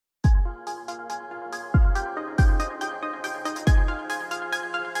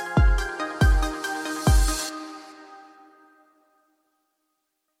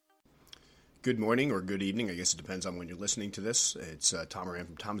Good morning or good evening. I guess it depends on when you're listening to this. It's Tom Moran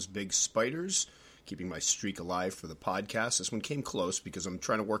from Tom's Big Spiders, keeping my streak alive for the podcast. This one came close because I'm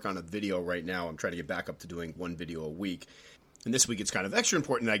trying to work on a video right now. I'm trying to get back up to doing one video a week. And this week it's kind of extra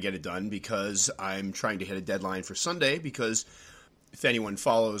important that I get it done because I'm trying to hit a deadline for Sunday because if anyone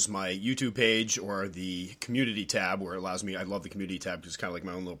follows my YouTube page or the community tab where it allows me, I love the community tab because it's kind of like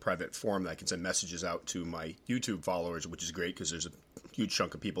my own little private forum that I can send messages out to my YouTube followers, which is great because there's a huge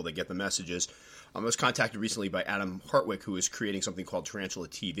chunk of people that get the messages. I was contacted recently by Adam Hartwick, who is creating something called Tarantula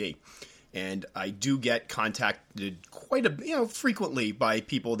TV. And I do get contacted quite frequently by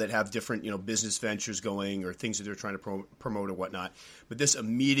people that have different, business ventures going or things that they're trying to promote or whatnot. But this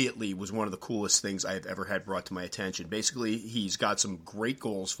immediately was one of the coolest things I have ever had brought to my attention. Basically, he's got some great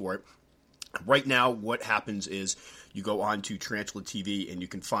goals for it. Right now, what happens is you go on to Tarantula TV and you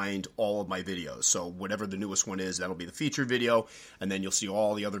can find all of my videos. So whatever the newest one is, that'll be the featured video, and then you'll see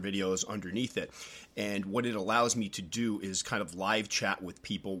all the other videos underneath it. And what it allows me to do is kind of live chat with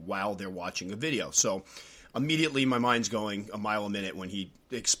people while they're watching a video. So immediately my mind's going a mile a minute when he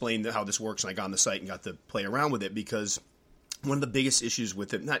explained how this works, and I got on the site and got to play around with it because one of the biggest issues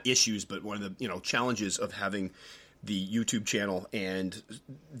with it, not issues, but one of the challenges of having the YouTube channel and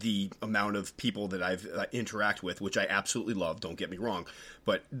the amount of people that I've interact with, which I absolutely love, don't get me wrong.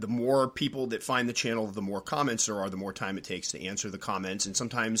 But the more people that find the channel, the more comments there are, the more time it takes to answer the comments. And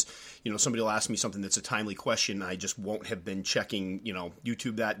sometimes, somebody will ask me something that's a timely question. I just won't have been checking,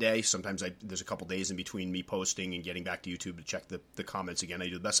 YouTube that day. Sometimes there's a couple days in between me posting and getting back to YouTube to check the comments again. I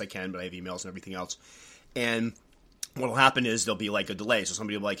do the best I can, but I have emails and everything else. And what'll happen is there'll be like a delay. So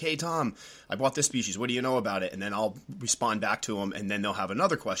somebody will be like, hey, Tom, I bought this species. What do you know about it? And then I'll respond back to them, and then they'll have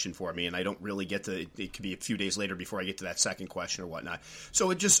another question for me. And I don't really get to – it could be a few days later before I get to that second question or whatnot.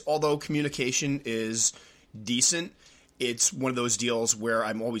 So it just – although communication is decent, it's one of those deals where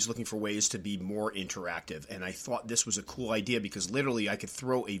I'm always looking for ways to be more interactive. And I thought this was a cool idea because literally I could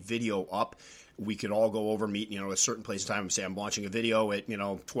throw a video up. We could all go over, meet, a certain place in time and say, I'm launching a video at,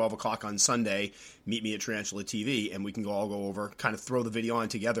 12 o'clock on Sunday, meet me at Tarantula TV, and we can all go over, kind of throw the video on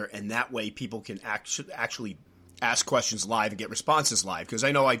together, and that way people can actually ask questions live and get responses live. Because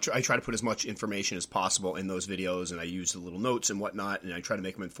I know I try to put as much information as possible in those videos, and I use the little notes and whatnot, and I try to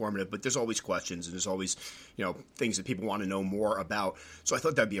make them informative, but there's always questions, and there's always, things that people want to know more about. So I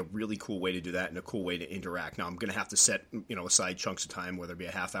thought that'd be a really cool way to do that and a cool way to interact. Now, I'm going to have to set, aside chunks of time, whether it be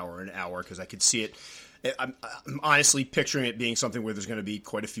a half hour or an hour, because I could see it. I'm honestly picturing it being something where there's going to be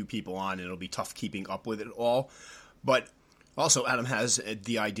quite a few people on, and it'll be tough keeping up with it all. But also, Adam has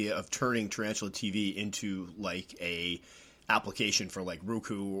the idea of turning Tarantula TV into like a application for like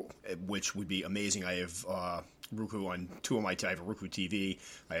Roku, which would be amazing. I have Roku on two of my I have a Roku TV.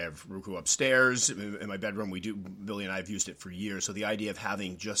 I have Roku upstairs in my bedroom. Billy and I have used it for years. So the idea of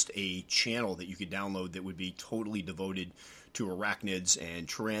having just a channel that you could download that would be totally devoted to arachnids and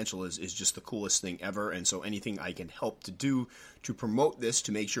tarantulas is just the coolest thing ever. And so anything I can help to do to promote this,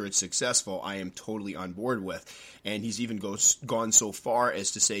 to make sure it's successful, I am totally on board with. And he's even gone so far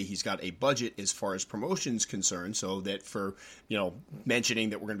as to say he's got a budget as far as promotion's concerned, so that for,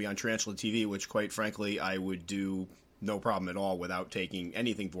 mentioning that we're going to be on Tarantula TV, which quite frankly I would do no problem at all without taking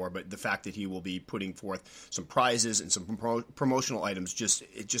anything for, but the fact that he will be putting forth some prizes and some promotional items,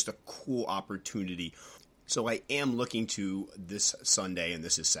 it's just a cool opportunity. So I am looking to this Sunday, and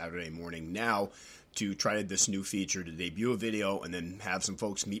this is Saturday morning now, to try this new feature to debut a video and then have some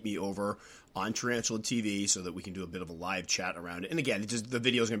folks meet me over on Tarantula TV so that we can do a bit of a live chat around it. And again, the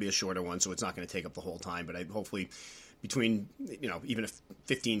video is going to be a shorter one, so it's not going to take up the whole time, but hopefully between, even if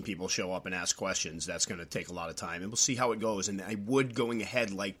 15 people show up and ask questions, that's going to take a lot of time, and we'll see how it goes. And I would, going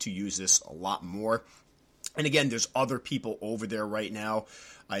ahead, like to use this a lot more. And again, there's other people over there right now.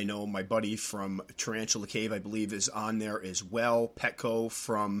 I know my buddy from Tarantula Cave, I believe, is on there as well. Petco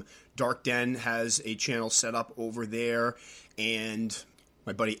from Dark Den has a channel set up over there. And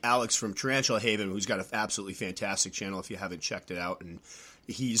my buddy Alex from Tarantula Haven, who's got an absolutely fantastic channel if you haven't checked it out. And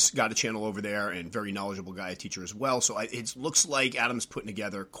he's got a channel over there, and very knowledgeable guy, a teacher as well. So it looks like Adam's putting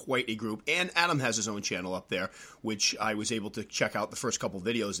together quite a group. And Adam has his own channel up there, which I was able to check out the first couple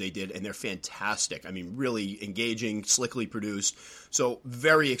videos they did, and they're fantastic. I mean, really engaging, slickly produced. So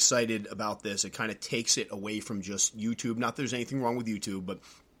very excited about this. It kind of takes it away from just YouTube. Not that there's anything wrong with YouTube, but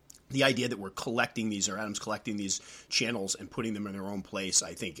the idea that we're collecting these, or Adam's collecting these channels and putting them in their own place,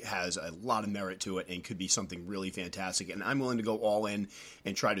 I think has a lot of merit to it and could be something really fantastic. And I'm willing to go all in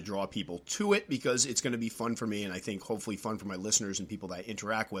and try to draw people to it because it's going to be fun for me, and I think hopefully fun for my listeners and people that I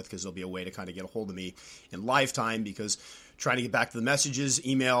interact with, because there'll be a way to kind of get a hold of me in live time, because trying to get back to the messages,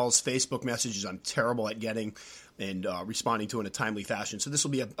 emails, Facebook messages, I'm terrible at getting. and responding to in a timely fashion. So this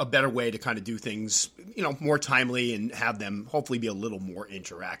will be a better way to kind of do things, more timely and have them hopefully be a little more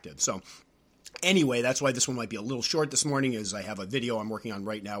interactive. So anyway, that's why this one might be a little short this morning, is I have a video I'm working on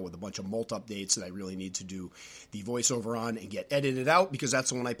right now with a bunch of molt updates that I really need to do the voiceover on and get edited out, because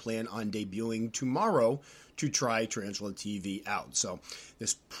that's the one I plan on debuting tomorrow to try Tarantula TV out. So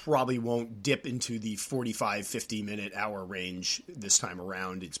this probably won't dip into the 45, 50 minute hour range this time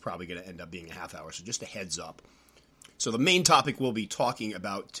around. It's probably going to end up being a half hour. So just a heads up. So the main topic we'll be talking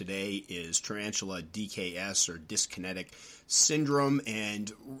about today is Tarantula DKS, or dyskinetic syndrome.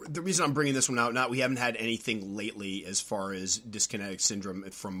 And the reason I'm bringing this one out, we haven't had anything lately as far as dyskinetic syndrome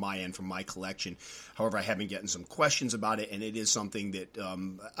from my end, from my collection. However, I have been getting some questions about it, and it is something that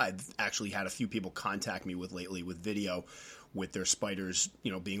I've actually had a few people contact me with lately with video, with their spiders,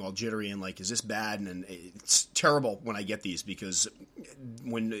 being all jittery and like, is this bad? And it's terrible when I get these, because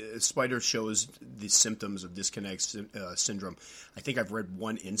when a spider shows the symptoms of dyskinetic syndrome, I think I've read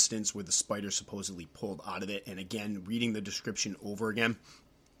one instance where the spider supposedly pulled out of it. And again, reading the description over again,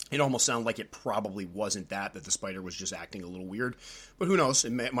 it almost sounded like it probably wasn't that the spider was just acting a little weird. But who knows?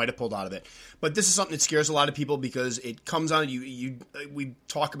 It might have pulled out of it. But this is something that scares a lot of people, because it comes on you. We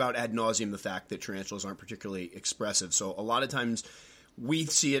talk about ad nauseum the fact that tarantulas aren't particularly expressive. So a lot of times we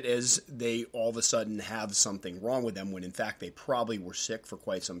see it as they all of a sudden have something wrong with them, when in fact they probably were sick for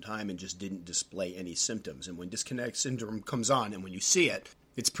quite some time and just didn't display any symptoms. And when dyskinetic syndrome comes on, and when you see it,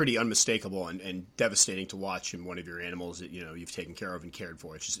 it's pretty unmistakable and devastating to watch in one of your animals that you've taken care of and cared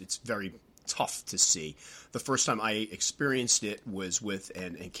for. It's very tough to see. The first time I experienced it was with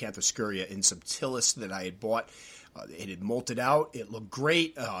an Acanthoscuria insubtilis that I had bought. It had molted out. It looked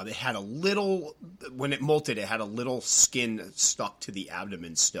great. It had when it molted, it had a little skin stuck to the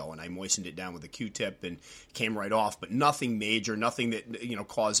abdomen still, and I moistened it down with a Q-tip and it came right off, but nothing major, nothing that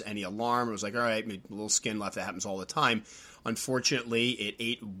caused any alarm. It was like, all right, a little skin left. That happens all the time. Unfortunately, it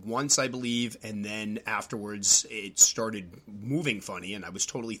ate once, I believe, and then afterwards it started moving funny, and I was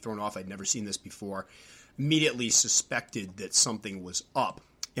totally thrown off. I'd never seen this before. Immediately suspected that something was up.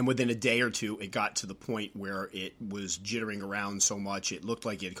 And within a day or two, it got to the point where it was jittering around so much, it looked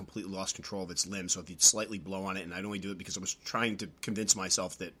like it had completely lost control of its limbs. So if you'd slightly blow on it, and I'd only do it because I was trying to convince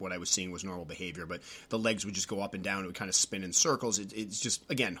myself that what I was seeing was normal behavior, but the legs would just go up and down. It would kind of spin in circles. It's just,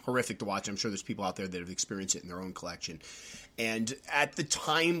 again, horrific to watch. I'm sure there's people out there that have experienced it in their own collection. And at the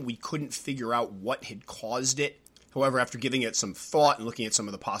time, we couldn't figure out what had caused it. However, after giving it some thought and looking at some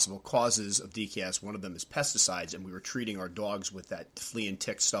of the possible causes of DKS, one of them is pesticides, and we were treating our dogs with that flea and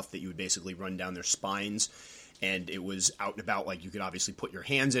tick stuff that you would basically run down their spines, and it was out and about. Like, you could obviously put your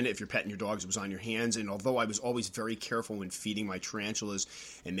hands in it. If you're petting your dogs, it was on your hands, and although I was always very careful when feeding my tarantulas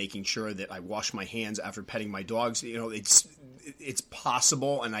and making sure that I wash my hands after petting my dogs, it's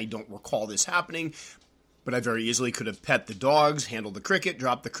possible, and I don't recall this happening, but I very easily could have pet the dogs, handled the cricket,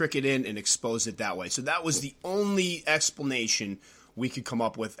 dropped the cricket in, and exposed it that way. So that was the only explanation we could come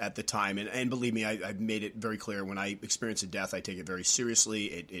up with at the time. And believe me, I've made it very clear, when I experience a death, I take it very seriously.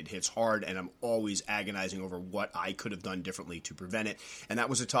 It hits hard, and I'm always agonizing over what I could have done differently to prevent it. And that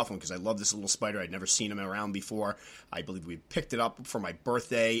was a tough one, because I love this little spider. I'd never seen him around before. I believe we picked it up for my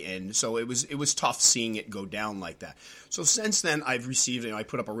birthday, and so it was tough seeing it go down like that. So since then, I've received, I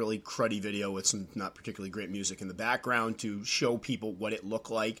put up a really cruddy video with some not particularly great music in the background to show people what it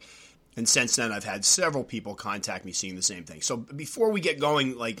looked like. And since then, I've had several people contact me seeing the same thing. So before we get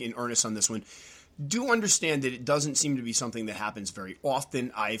going, like in earnest on this one, do understand that it doesn't seem to be something that happens very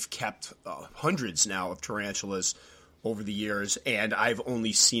often. I've kept hundreds now of tarantulas over the years, and I've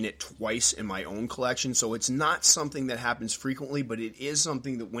only seen it twice in my own collection. So it's not something that happens frequently, but it is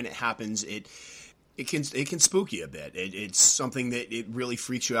something that when it happens, it can spook you a bit. It's something that it really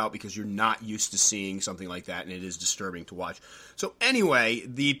freaks you out, because you're not used to seeing something like that, and it is disturbing to watch. So anyway,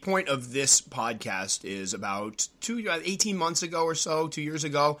 the point of this podcast is about 18 months ago or so, 2 years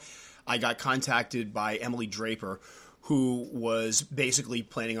ago, I got contacted by Emily Draper, who was basically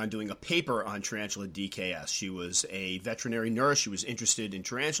planning on doing a paper on tarantula DKS. She was a veterinary nurse. She was interested in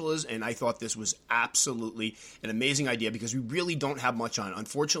tarantulas, and I thought this was absolutely an amazing idea, because we really don't have much on.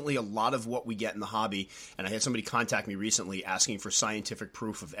 Unfortunately, a lot of what we get in the hobby, and I had somebody contact me recently asking for scientific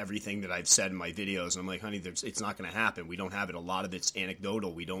proof of everything that I've said in my videos, and I'm like, honey, it's not going to happen. We don't have it. A lot of it's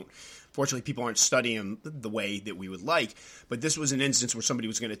anecdotal. Fortunately, people aren't studying the way that we would like, but this was an instance where somebody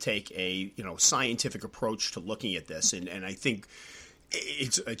was going to take a scientific approach to looking at this, and I think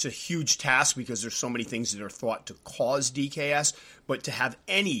it's a huge task, because there's so many things that are thought to cause DKS, but to have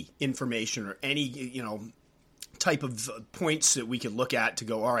any information or any type of points that we could look at to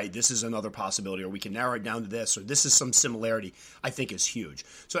go, all right, this is another possibility, or we can narrow it down to this, or this is some similarity, I think is huge.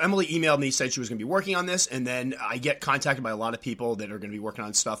 So Emily emailed me, said she was going to be working on this, and then I get contacted by a lot of people that are going to be working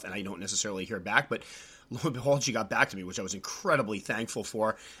on stuff, and I don't necessarily hear back, but lo and behold, she got back to me, which I was incredibly thankful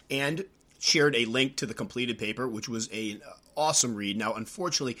for, and shared a link to the completed paper, which was an awesome read. Now,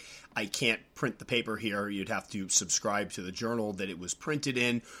 unfortunately, I can't print the paper here. You'd have to subscribe to the journal that it was printed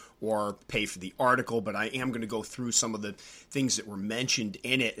in or pay for the article, but I am going to go through some of the things that were mentioned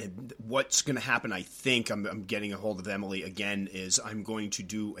in it. And what's going to happen, I think, I'm getting a hold of Emily again, is I'm going to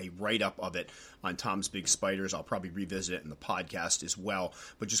do a write-up of it on Tom's Big Spiders. I'll probably revisit it in the podcast as well,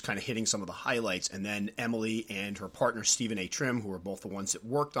 but just kind of hitting some of the highlights. And then Emily and her partner, Stephen A. Trim, who are both the ones that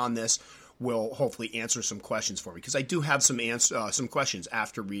worked on this, will hopefully answer some questions for me, because I do have some questions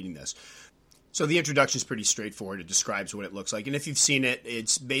after reading this. So the introduction is pretty straightforward. It describes what it looks like. And if you've seen it,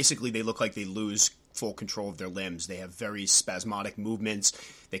 it's basically they look like they lose full control of their limbs. They have very spasmodic movements.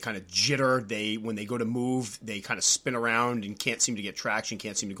 They kind of jitter. When they go to move, they kind of spin around and can't seem to get traction,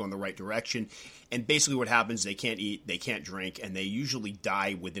 can't seem to go in the right direction. And basically what happens, they can't eat, they can't drink, and they usually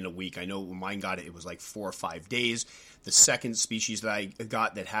die within a week. I know when mine got it, it was like 4 or 5 days. The second species that I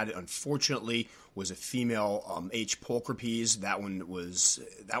got that had it, unfortunately, was a female H. pulchripes. That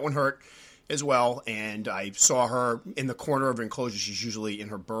one hurt as well, and I saw her in the corner of her enclosure. She's usually in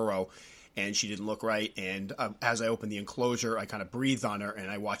her burrow, and she didn't look right, and as I opened the enclosure, I kind of breathed on her,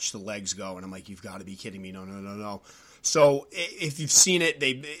 and I watched the legs go, and I'm like, you've got to be kidding me. No. So if you've seen it,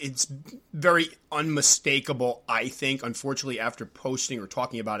 it's very unmistakable, I think. Unfortunately, after posting or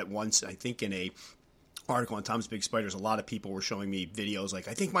talking about it once, I think in a article on Tom's Big Spiders, a lot of people were showing me videos like,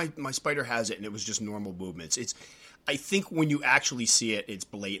 I think my spider has it, and it was just normal movements. I think when you actually see it, it's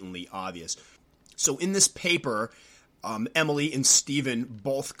blatantly obvious. So in this paper, Emily and Stephen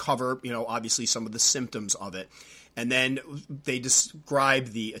both cover, obviously some of the symptoms of it. And then they describe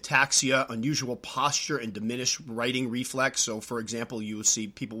the ataxia, unusual posture, and diminished righting reflex. So, for example, you will see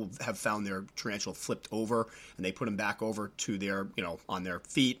people have found their tarantula flipped over, and they put them back over to their, on their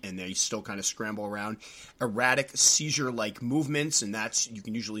feet, and they still kind of scramble around. Erratic seizure-like movements, and you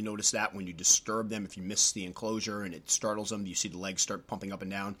can usually notice that when you disturb them. If you miss the enclosure and it startles them, you see the legs start pumping up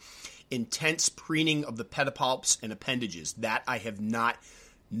and down. Intense preening of the pedipalps and appendages. That I have not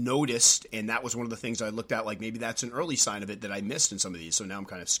noticed, and that was one of the things I looked at, like maybe that's an early sign of it that I missed in some of these. So now I'm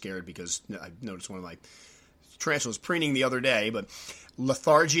kind of scared because I noticed one of my tarantulas preening the other day. But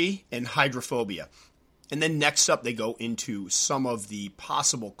lethargy and hydrophobia. And then next up, they go into some of the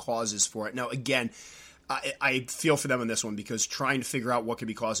possible causes for it. Now, again, I feel for them on this one, because trying to figure out what could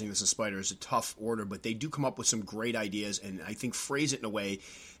be causing this in spider is a tough order, but they do come up with some great ideas, and I think phrase it in a way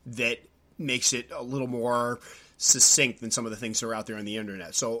that makes it a little more succinct than some of the things that are out there on the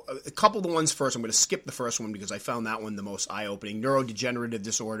internet. So a couple of the ones first, I'm going to skip the first one because I found that one the most eye-opening. Neurodegenerative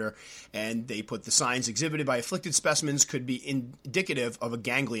disorder, and they put the signs exhibited by afflicted specimens could be indicative of a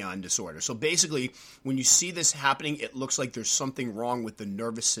ganglion disorder. So basically, when you see this happening, it looks like there's something wrong with the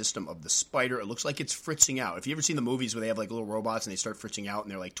nervous system of the spider. It looks like it's fritzing out. If you ever seen the movies where they have like little robots and they start fritzing out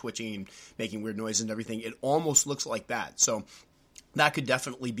and they're like twitching and making weird noises and everything, it almost looks like that. So that could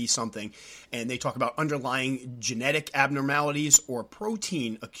definitely be something. And they talk about underlying genetic abnormalities or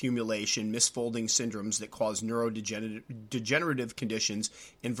protein accumulation, misfolding syndromes that cause neurodegenerative conditions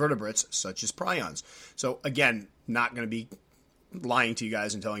in vertebrates such as prions. So again, not going to be lying to you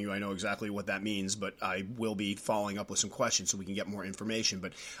guys and telling you I know exactly what that means, but I will be following up with some questions so we can get more information.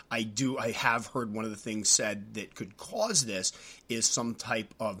 But I have heard one of the things said that could cause this is some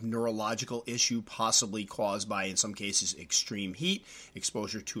type of neurological issue, possibly caused by, in some cases, extreme heat,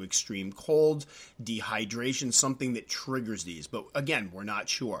 exposure to extreme cold, dehydration, something that triggers these. But again, we're not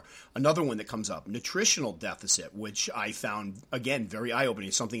sure. Another one that comes up, nutritional deficit, which I found, again, very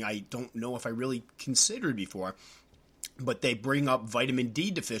eye-opening, something I don't know if I really considered before. But they bring up vitamin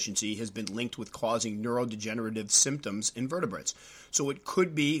D deficiency has been linked with causing neurodegenerative symptoms in vertebrates. So it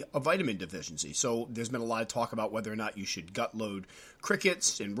could be a vitamin deficiency. So there's been a lot of talk about whether or not you should gut load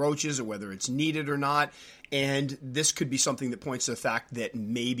crickets and roaches or whether it's needed or not. And this could be something that points to the fact that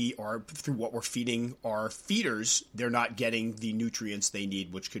maybe through what we're feeding our feeders, they're not getting the nutrients they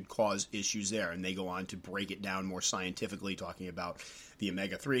need, which could cause issues there. And they go on to break it down more scientifically, talking about the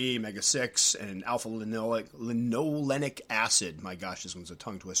omega-3, omega-6, and alpha-linolenic acid. My gosh, this one's a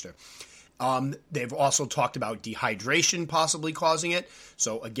tongue twister. They've also talked about dehydration possibly causing it.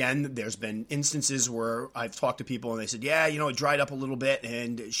 So again, there's been instances where I've talked to people and they said, yeah, it dried up a little bit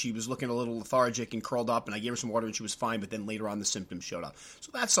and she was looking a little lethargic and curled up and I gave her some water and she was fine, but then later on the symptoms showed up.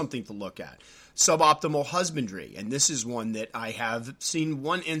 So that's something to look at. Suboptimal husbandry. And this is one that I have seen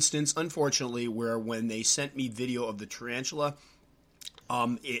one instance, unfortunately, where when they sent me video of the tarantula,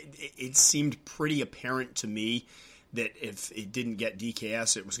 it seemed pretty apparent to me that if it didn't get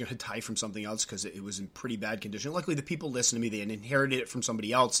DKS, it was going to die from something else because it was in pretty bad condition. Luckily, the people listened to me. They had inherited it from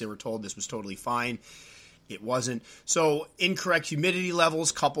somebody else. They were told this was totally fine. It wasn't. So incorrect humidity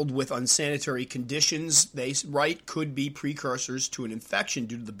levels coupled with unsanitary conditions, they write, could be precursors to an infection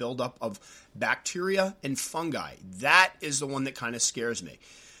due to the buildup of bacteria and fungi. That is the one that kind of scares me.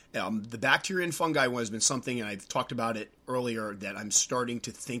 The bacteria and fungi one has been something, and I've talked about it earlier, that I'm starting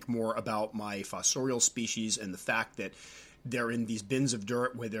to think more about my fossorial species and the fact that they're in these bins of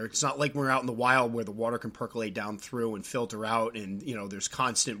dirt where it's not like we're out in the wild where the water can percolate down through and filter out and, there's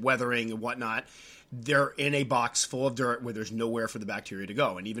constant weathering and whatnot. They're in a box full of dirt where there's nowhere for the bacteria to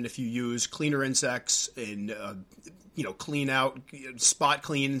go. And even if you use cleaner insects and, clean out, spot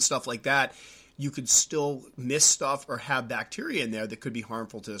clean and stuff like that, you could still miss stuff or have bacteria in there that could be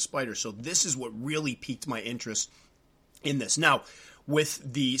harmful to the spider. So this is what really piqued my interest in this. Now, with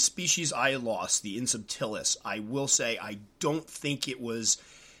the species I lost, the Insubtilis, I will say I don't think it was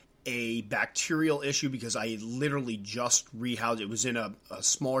a bacterial issue because I literally just rehoused it. It was in a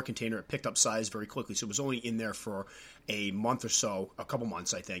smaller container. It picked up size very quickly, so it was only in there for a month or so, a couple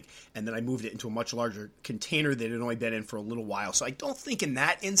months, I think. And then I moved it into a much larger container that had only been in for a little while. So I don't think in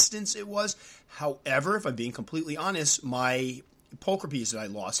that instance it was. However, if I'm being completely honest, my Pulchripes that I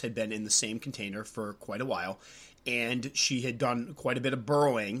lost had been in the same container for quite a while. And she had done quite a bit of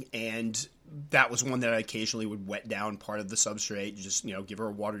burrowing, and that was one that I occasionally would wet down part of the substrate, just, give her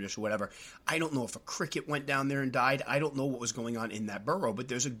a water dish or whatever. I don't know if a cricket went down there and died. I don't know what was going on in that burrow, but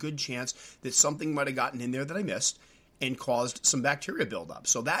there's a good chance that something might have gotten in there that I missed and caused some bacteria buildup.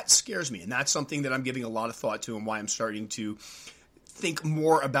 So that scares me, and that's something that I'm giving a lot of thought to and why I'm starting to think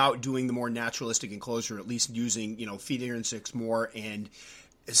more about doing the more naturalistic enclosure, at least using, feeding insects more and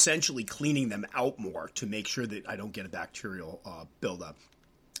essentially cleaning them out more to make sure that I don't get a bacterial buildup.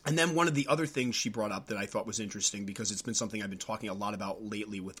 And then one of the other things she brought up that I thought was interesting, because it's been something I've been talking a lot about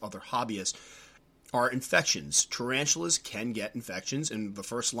lately with other hobbyists, are infections. Tarantulas can get infections, and the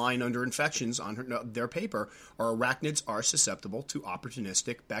first line under infections on their paper are arachnids are susceptible to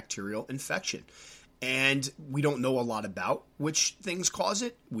opportunistic bacterial infection. And we don't know a lot about which things cause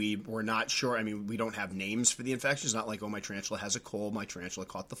it. We're not sure. I mean, we don't have names for the infection. It's not like, my tarantula has a cold, my tarantula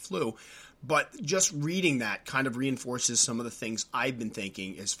caught the flu. But just reading that kind of reinforces some of the things I've been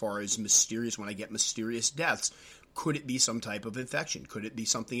thinking as far as mysterious, when I get mysterious deaths. Could it be some type of infection? Could it be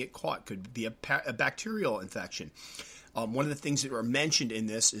something it caught? Could it be a bacterial infection? One of the things that are mentioned in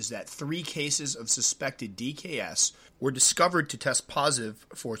this is that 3 cases of suspected DKS were discovered to test positive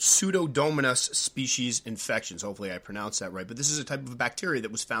for Pseudomonas species infections. Hopefully I pronounced that right. But this is a type of bacteria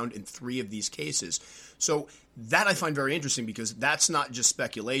that was found in 3 of these cases. So that I find very interesting, because that's not just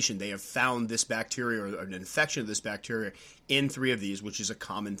speculation. They have found this bacteria or an infection of this bacteria in 3 of these, which is a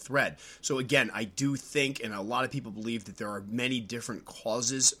common thread. So again, I do think, and a lot of people believe, that there are many different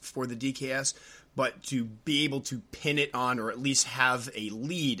causes for the DKS. But to be able to pin it on, or at least have a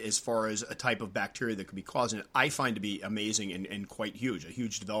lead as far as a type of bacteria that could be causing it, I find to be amazing and quite huge, a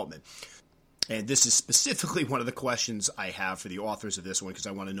huge development. And this is specifically one of the questions I have for the authors of this one, because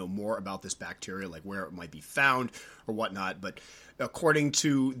I want to know more about this bacteria, like where it might be found or whatnot. But according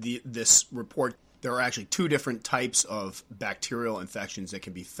to this report, there are actually 2 different types of bacterial infections that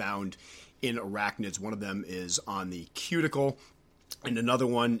can be found in arachnids. One of them is on the cuticle, and another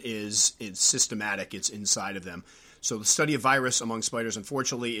one is systematic. It's inside of them. So the study of virus among spiders,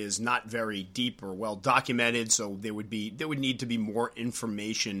 unfortunately, is not very deep or well documented. So there would need to be more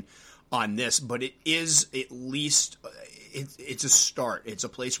information on this. But it is at least it's a start. It's a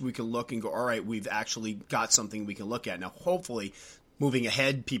place where we can look and go, all right, we've actually got something we can look at. Now, hopefully, moving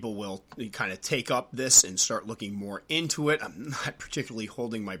ahead, people will kind of take up this and start looking more into it. I'm not particularly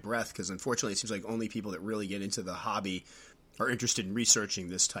holding my breath, because unfortunately, it seems like only people that really get into the hobby are interested in researching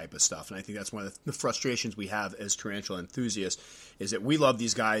this type of stuff. And I think that's one of the frustrations we have as tarantula enthusiasts, is that we love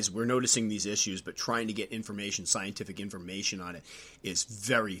these guys, we're noticing these issues, but trying to get information, scientific information on it is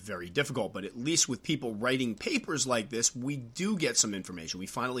very, very difficult. But at least with people writing papers like this, we do get some information. We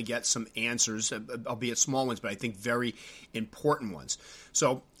finally get some answers, albeit small ones, but I think very important ones.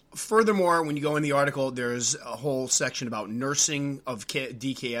 So furthermore, when you go in the article, there's a whole section about nursing of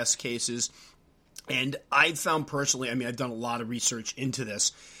DKS cases. And I've found personally, I've done a lot of research into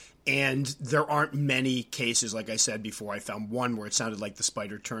this, And there aren't many cases, like I said before. I found one where it sounded like the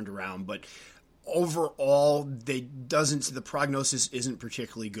spider turned around, but overall, the prognosis isn't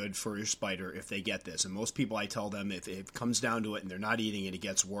particularly good for your spider if they get this. And most people, I tell them, if it comes down to it and they're not eating it, it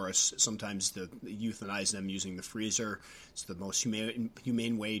gets worse. Sometimes euthanize them using the freezer. It's the most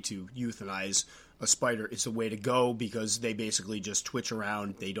humane way to euthanize a spider. It's the way to go because they basically just twitch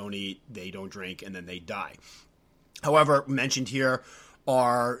around, they don't eat, they don't drink, and then they die. However, mentioned here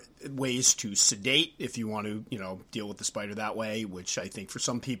are ways to sedate if you want to, deal with the spider that way, which I think for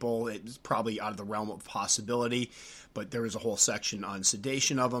some people it's probably out of the realm of possibility, but there is a whole section on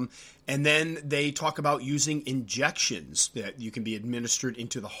sedation of them. And then they talk about using injections that you can be administered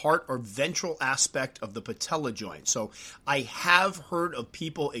into the heart or ventral aspect of the patella joint. So I have heard of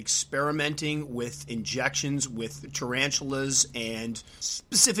people experimenting with injections with tarantulas, and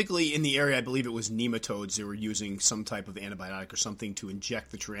specifically in the area, I believe it was nematodes. They were using some type of antibiotic or something to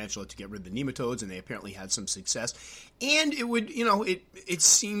inject the tarantula to get rid of the nematodes, and they apparently had some success. And it would, it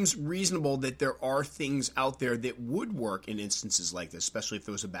seems reasonable that there are things out there that would work in instances like this, especially if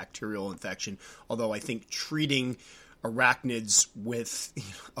there was a bacterial infection. Although I think treating arachnids with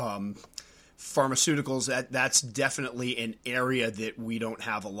pharmaceuticals, that's definitely an area that we don't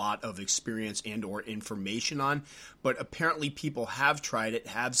have a lot of experience and or information on. But apparently people have tried it,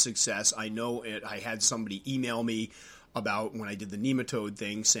 have success. I know it. I had somebody email me about when I did the nematode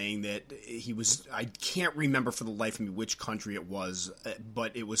thing, saying that I can't remember for the life of me which country it was,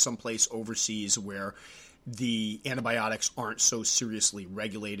 but it was someplace overseas where the antibiotics aren't so seriously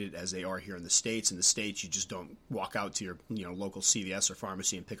regulated as they are here in the States. In the States, you just don't walk out to your local CVS or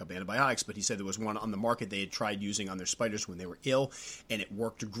pharmacy and pick up antibiotics. But he said there was one on the market they had tried using on their spiders when they were ill, and it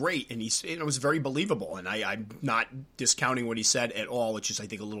worked great. And it was very believable. And I'm not discounting what he said at all. It's just, I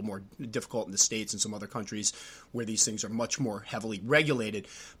think, a little more difficult in the States and some other countries where these things are much more heavily regulated.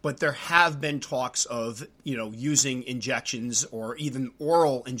 But there have been talks of, using injections or even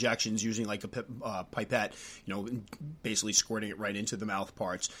oral injections using like a pipette, basically squirting it right into the mouth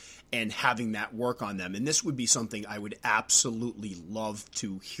parts and having that work on them. And this would be something I would absolutely love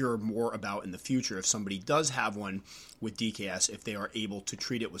to hear more about in the future if somebody does have one with DKS, if they are able to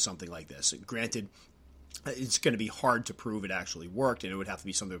treat it with something like this. And granted, it's going to be hard to prove it actually worked, and it would have to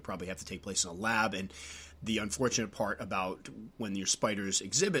be something that would probably have to take place in a lab. And the unfortunate part about when your spiders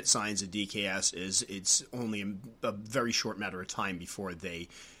exhibit signs of DKS is it's only a very short matter of time before they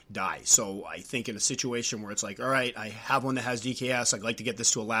die. So I think in a situation where it's like, all right, I have one that has DKS, I'd like to get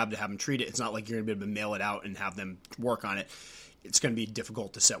this to a lab to have them treat it. It's not like you're going to be able to mail it out and have them work on it. It's going to be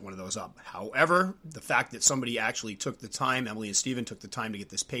difficult to set one of those up. However, the fact that somebody actually took the time, Emily and Stephen took the time to get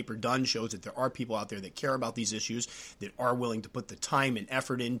this paper done, shows that there are people out there that care about these issues, that are willing to put the time and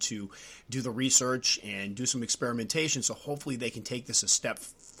effort in to do the research and do some experimentation. So hopefully they can take this a step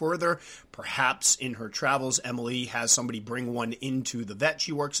further. Perhaps in her travels, Emily has somebody bring one into the vet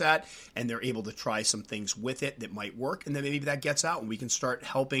she works at, and they're able to try some things with it that might work. And then maybe that gets out and we can start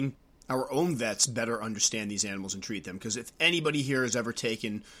helping our own vets better understand these animals and treat them. Because if anybody here has ever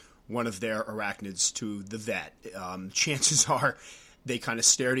taken one of their arachnids to the vet, chances are they kind of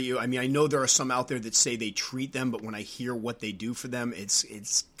stared at you. I mean, I know there are some out there that say they treat them, but when I hear what they do for them,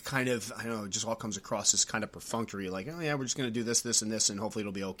 it's kind of, I don't know, it just all comes across as kind of perfunctory, like, oh yeah, we're just going to do this, this, and this, and hopefully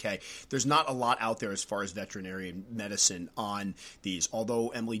it'll be okay. There's not a lot out there as far as veterinary medicine on these, although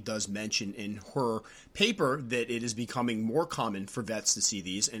Emily does mention in her paper that it is becoming more common for vets to see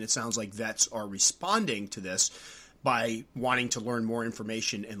these, and it sounds like vets are responding to this by wanting to learn more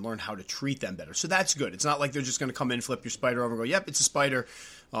information and learn how to treat them better. So that's good. It's not like they're just going to come in, flip your spider over and go, yep, it's a spider,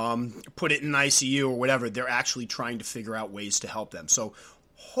 put it in ICU or whatever. They're actually trying to figure out ways to help them. So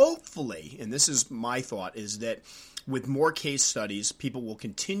hopefully, and this is my thought, is that with more case studies, people will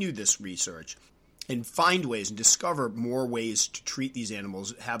continue this research and find ways and discover more ways to treat these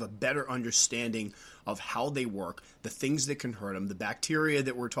animals, have a better understanding of how they work, the things that can hurt them, the bacteria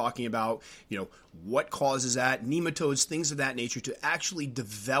that we're talking about, what causes that, nematodes, things of that nature, to actually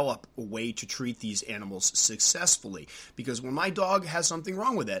develop a way to treat these animals successfully. Because when my dog has something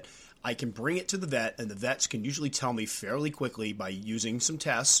wrong with it, I can bring it to the vet, and the vets can usually tell me fairly quickly by using some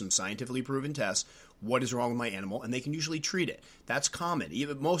tests, some scientifically proven tests, what is wrong with my animal, and they can usually treat it. That's common.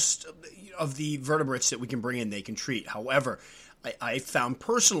 Even most of the vertebrates that we can bring in, they can treat. However, I found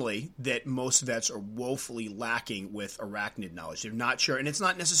personally that most vets are woefully lacking with arachnid knowledge. They're not sure, and it's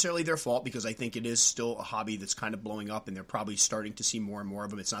not necessarily their fault, because I think it is still a hobby that's kind of blowing up, and they're probably starting to see more and more of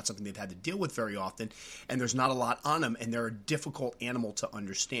them. It's not something they've had to deal with very often, and there's not a lot on them, and they're a difficult animal to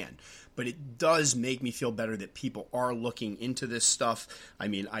understand. But it does make me feel better that people are looking into this stuff. I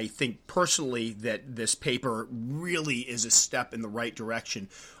mean, I think personally that this paper really is a step in the right direction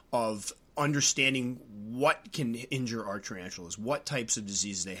of understanding what can injure our tarantulas, what types of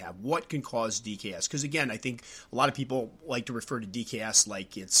diseases they have, what can cause DKS. Because again, I think a lot of people like to refer to DKS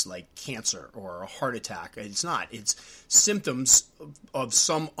like it's like cancer or a heart attack. It's not. It's symptoms of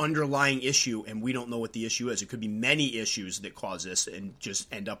some underlying issue, and we don't know what the issue is. It could be many issues that cause this and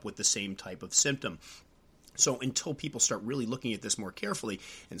just end up with the same type of symptom. So until people start really looking at this more carefully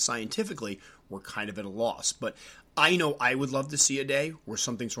and scientifically, we're kind of at a loss. But I know I would love to see a day where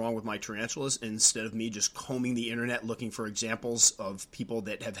something's wrong with my tarantulas, and instead of me just combing the internet looking for examples of people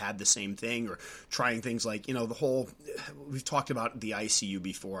that have had the same thing or trying things like, we've talked about the ICU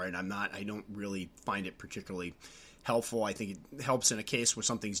before, and I don't really find it particularly helpful. I think it helps in a case where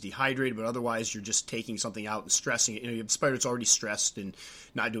something's dehydrated, but otherwise you're just taking something out and stressing it. The spider's already stressed and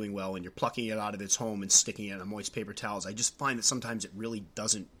not doing well, and you're plucking it out of its home and sticking it on moist paper towels. I just find that sometimes it really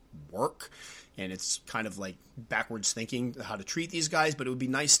doesn't work, and it's kind of like backwards thinking how to treat these guys, but it would be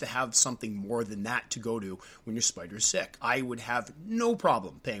nice to have something more than that to go to when your spider is sick. I would have no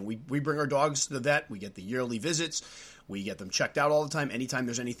problem paying. We bring our dogs to the vet. We get the yearly visits. We get them checked out all the time. Anytime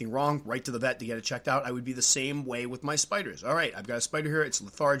there's anything wrong, right to the vet to get it checked out. I would be the same way with my spiders. All right, I've got a spider here. It's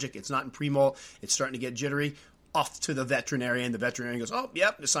lethargic. It's not in pre-molt. It's starting to get jittery. Off to the veterinarian. The veterinarian goes, oh,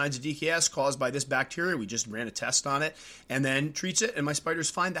 yep, the signs of DKS caused by this bacteria. We just ran a test on it, and then treats it, and my spider's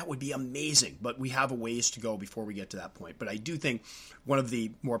fine. That would be amazing, but we have a ways to go before we get to that point. But I do think one of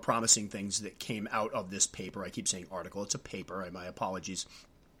the more promising things that came out of this paper, I keep saying article, it's a paper, my apologies,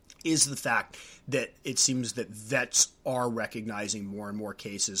 is the fact that it seems that vets are recognizing more and more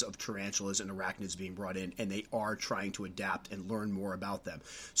cases of tarantulas and arachnids being brought in, and they are trying to adapt and learn more about them.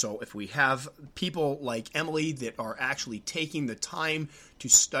 So if we have people like Emily that are actually taking the time to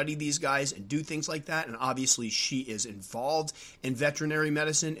study these guys and do things like that, and obviously she is involved in veterinary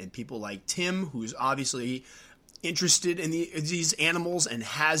medicine, and people like Tim, who's obviously interested in these animals and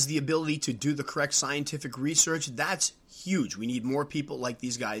has the ability to do the correct scientific research, that's huge. We need more people like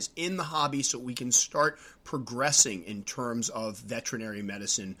these guys in the hobby so we can start progressing in terms of veterinary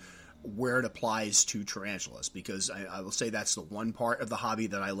medicine where it applies to tarantulas, because I will say that's the one part of the hobby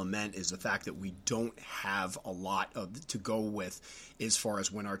that I lament, is the fact that we don't have a lot to go with as far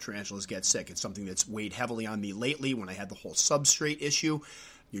as when our tarantulas get sick. It's something that's weighed heavily on me lately when I had the whole substrate issue.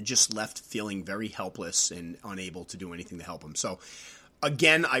 You're just left feeling very helpless and unable to do anything to help them. So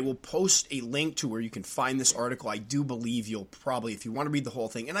again, I will post a link to where you can find this article. I do believe you'll probably, if you want to read the whole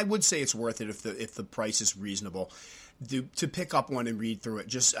thing, and I would say it's worth it if the price is reasonable, to pick up one and read through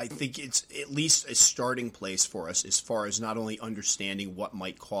it. I think it's at least a starting place for us as far as not only understanding what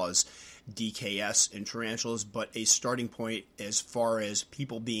might cause DKS in tarantulas, but a starting point as far as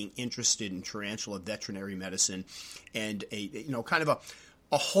people being interested in tarantula veterinary medicine, and kind of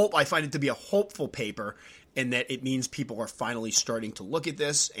a hope. I find it to be a hopeful paper, in that it means people are finally starting to look at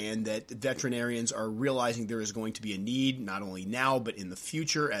this, and that veterinarians are realizing there is going to be a need, not only now, but in the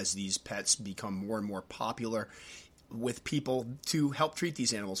future as these pets become more and more popular with people, to help treat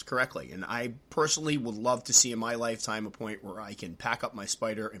these animals correctly. And I personally would love to see in my lifetime a point where I can pack up my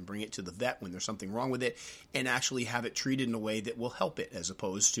spider and bring it to the vet when there's something wrong with it, and actually have it treated in a way that will help it, as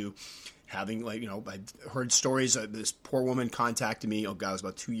opposed to having, I've heard stories of this poor woman contacted me, it was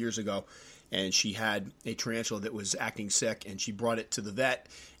about 2 years ago, and she had a tarantula that was acting sick, and she brought it to the vet,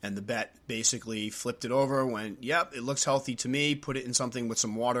 and the vet basically flipped it over, went, yep, it looks healthy to me, put it in something with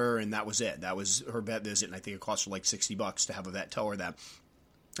some water, and that was it. That was her vet visit, and I think it cost her like $60 to have a vet tell her that.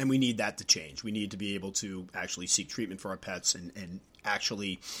 And we need that to change. We need to be able to actually seek treatment for our pets, and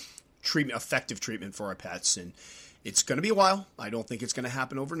actually effective treatment for our pets. And it's going to be a while. I don't think it's going to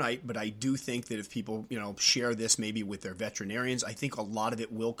happen overnight, but I do think that if people, share this maybe with their veterinarians, I think a lot of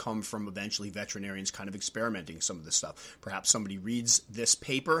it will come from eventually veterinarians kind of experimenting some of this stuff. Perhaps somebody reads this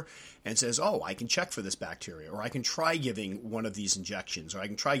paper and says, oh, I can check for this bacteria, or I can try giving one of these injections, or I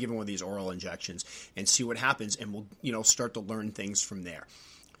can try giving one of these oral injections and see what happens, and we'll, start to learn things from there.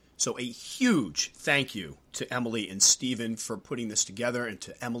 So a huge thank you to Emily and Stephen for putting this together, and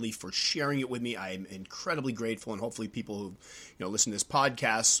to Emily for sharing it with me. I am incredibly grateful, and hopefully people who listen to this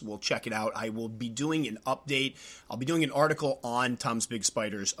podcast will check it out. I will be doing an update. I'll be doing an article on Tom's Big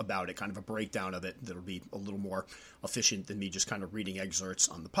Spiders about it, kind of a breakdown of it that'll be a little more efficient than me just kind of reading excerpts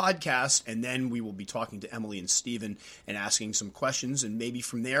on the podcast. And then we will be talking to Emily and Stephen and asking some questions, and maybe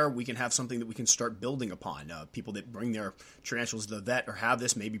from there we can have something that we can start building upon. People that bring their tarantulas to the vet or have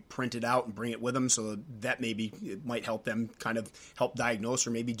this, maybe print it out and bring it with them, so that maybe it might help them kind of help diagnose,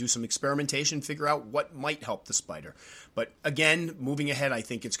 or maybe do some experimentation, figure out what might help the spider. But again, moving ahead, I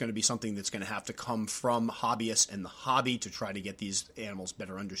think it's going to be something that's going to have to come from hobbyists and the hobby to try to get these animals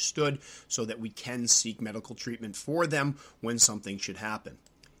better understood, so that we can seek medical treatment for them when something should happen.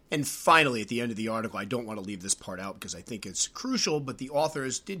 And finally, at the end of the article, I don't want to leave this part out because I think it's crucial, but the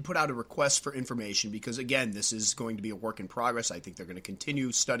authors did put out a request for information because, again, this is going to be a work in progress. I think they're going to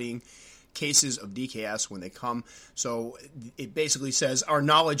continue studying cases of DKS when they come. So it basically says our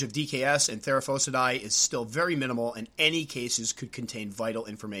knowledge of DKS and Theraphosidai is still very minimal, and any cases could contain vital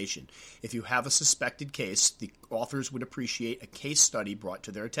information. If you have a suspected case, the authors would appreciate a case study brought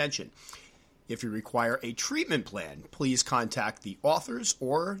to their attention. If you require a treatment plan, please contact the authors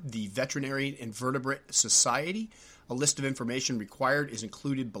or the Veterinary Invertebrate Society. A list of information required is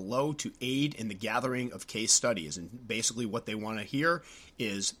included below to aid in the gathering of case studies. And basically what they want to hear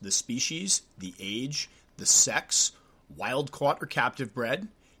is the species, the age, the sex, wild caught or captive bred,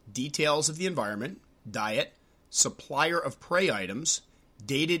 details of the environment, diet, supplier of prey items,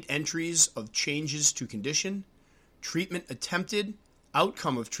 dated entries of changes to condition, treatment attempted,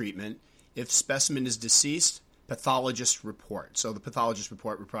 outcome of treatment, if specimen is deceased, pathologist report. So the pathologist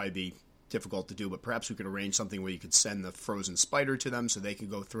report would probably be difficult to do, but perhaps we could arrange something where you could send the frozen spider to them so they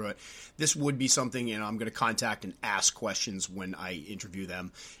could go through it. This would be something, I'm going to contact and ask questions when I interview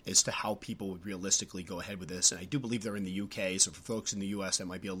them as to how people would realistically go ahead with this. And I do believe they're in the UK, so for folks in the US, that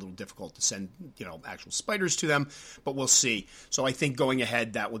might be a little difficult to send, actual spiders to them, but we'll see. So I think going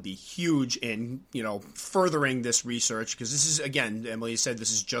ahead, that would be huge in, furthering this research, because this is, again, Emily said,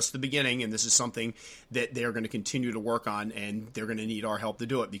 this is just the beginning, and this is something that they're going to continue to work on, and they're going to need our help to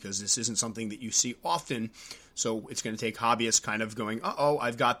do it, because this isn't something that you see often. So it's going to take hobbyists kind of going,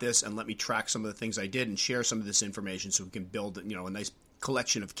 I've got this, and let me track some of the things I did and share some of this information so we can build, a nice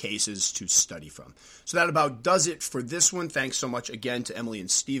collection of cases to study from. So that about does it for this one. Thanks so much again to Emily and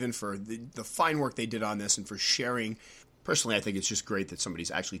Stephen for the fine work they did on this and for sharing. Personally, I think it's just great that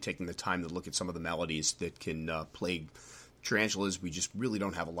somebody's actually taking the time to look at some of the maladies that can plague tarantulas. We just really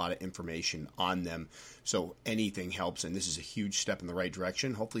don't have a lot of information on them, so anything helps, and this is a huge step in the right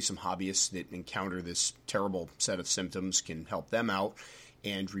direction. Hopefully some hobbyists that encounter this terrible set of symptoms can help them out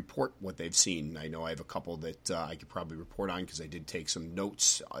and report what they've seen. I know I have a couple that I could probably report on because I did take some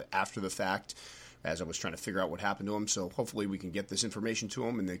notes after the fact as I was trying to figure out what happened to them, so hopefully we can get this information to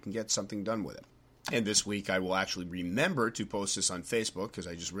them and they can get something done with it. And this week I will actually remember to post this on Facebook because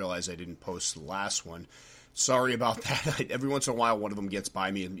I just realized I didn't post the last one. Sorry about that. Every once in a while, one of them gets by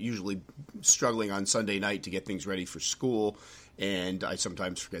me. I'm usually struggling on Sunday night to get things ready for school, and I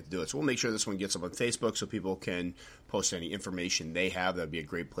sometimes forget to do it. So we'll make sure this one gets up on Facebook so people can post any information they have. That would be a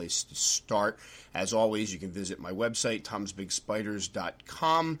great place to start. As always, you can visit my website,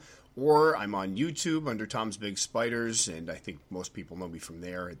 tomsbigspiders.com, or I'm on YouTube under Tom's Big Spiders, and I think most people know me from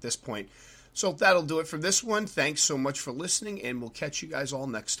there at this point. So that'll do it for this one. Thanks so much for listening, and we'll catch you guys all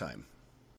next time.